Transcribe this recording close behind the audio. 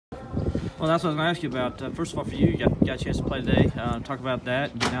Well, that's what I was going to ask you about. First of all, for you, you got a chance to play today. Talk about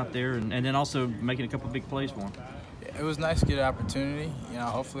that, getting out there, and then also making a couple of big plays for them. It was nice to get an opportunity.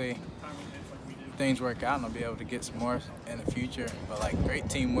 Hopefully things work out and I'll be able to get some more in the future. But,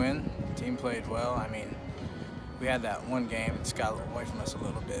 great team win. The team played well. I mean, we had that one game. It just got away from us a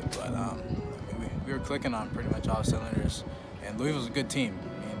little bit. But we were clicking on pretty much all cylinders. And Louisville's a good team.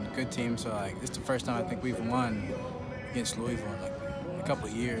 Good team. So, it's the first time I think we've won against Louisville in a couple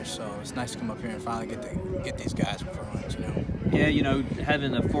of years. So it's nice to come up here and finally get these guys for once, Yeah,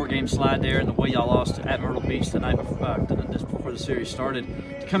 having a 4-game slide there and the way y'all lost at Myrtle Beach the night before, just before the series started,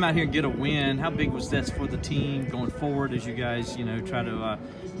 to come out here and get a win, how big was that for the team going forward as you guys, try to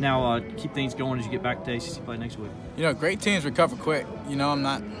now keep things going as you get back to ACC play next week? Great teams recover quick. I'm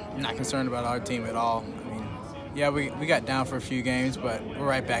not concerned about our team at all. I mean, yeah, we got down for a few games, but we're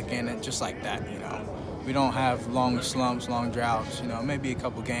right back in it just like that, We don't have long slumps, long droughts, maybe a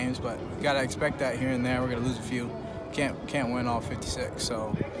couple games, but you got to expect that here and there. We're going to lose a few. Can't win all 56.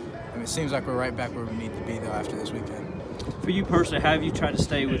 So, it seems like we're right back where we need to be, though, after this weekend. For you personally, how have you tried to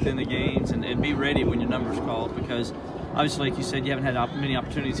stay within the games and be ready when your number's called? Because obviously, like you said, you haven't had many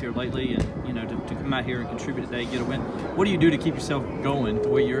opportunities here lately, and to come out here and contribute today, get a win. What do you do to keep yourself going to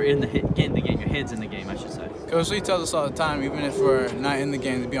where you're getting the game, your head's in the game, I should say? Coach Lee tells us all the time, even if we're not in the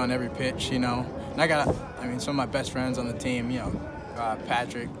game, to be on every pitch, And I got, some of my best friends on the team,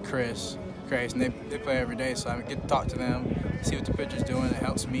 Patrick, Chris, and they play every day, so I get to talk to them, see what the pitcher's doing. It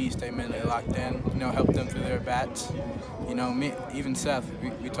helps me stay mentally locked in, help them through their bats. Me, even Seth,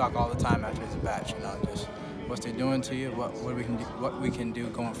 we talk all the time after his bat, just what they're doing to you, what we can do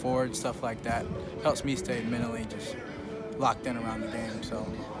going forward, stuff like that. Helps me stay mentally just locked in around the game. So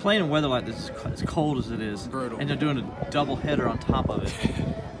playing in weather like this, as cold as it is, brutal, and they're doing a double header on top of it,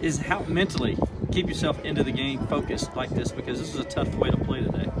 is how mentally keep yourself into the game focused like this, because this is a tough way to play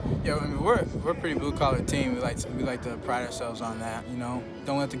today. Yeah, we're a pretty blue-collar team. We like to pride ourselves on that.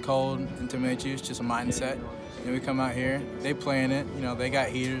 Don't let the cold intimidate you. It's just a mindset. We come out here, they play in it. They got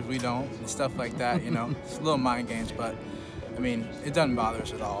heaters, we don't, and stuff like that. It's little mind games, but it doesn't bother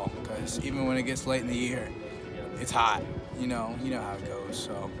us at all, because even when it gets late in the year, it's hot. You know how it goes.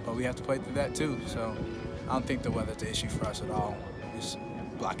 So, but we have to play through that too. So I don't think the weather's an issue for us at all. Just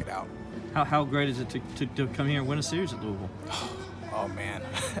block it out. How great is it to come here and win a series at Louisville? Oh, man.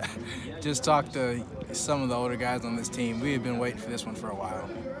 Just talk to some of the older guys on this team. We have been waiting for this one for a while.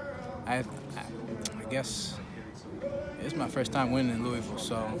 I guess it's my first time winning in Louisville,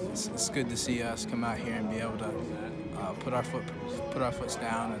 so it's good to see us come out here and be able to put our foot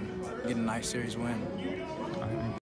down and get a nice series win.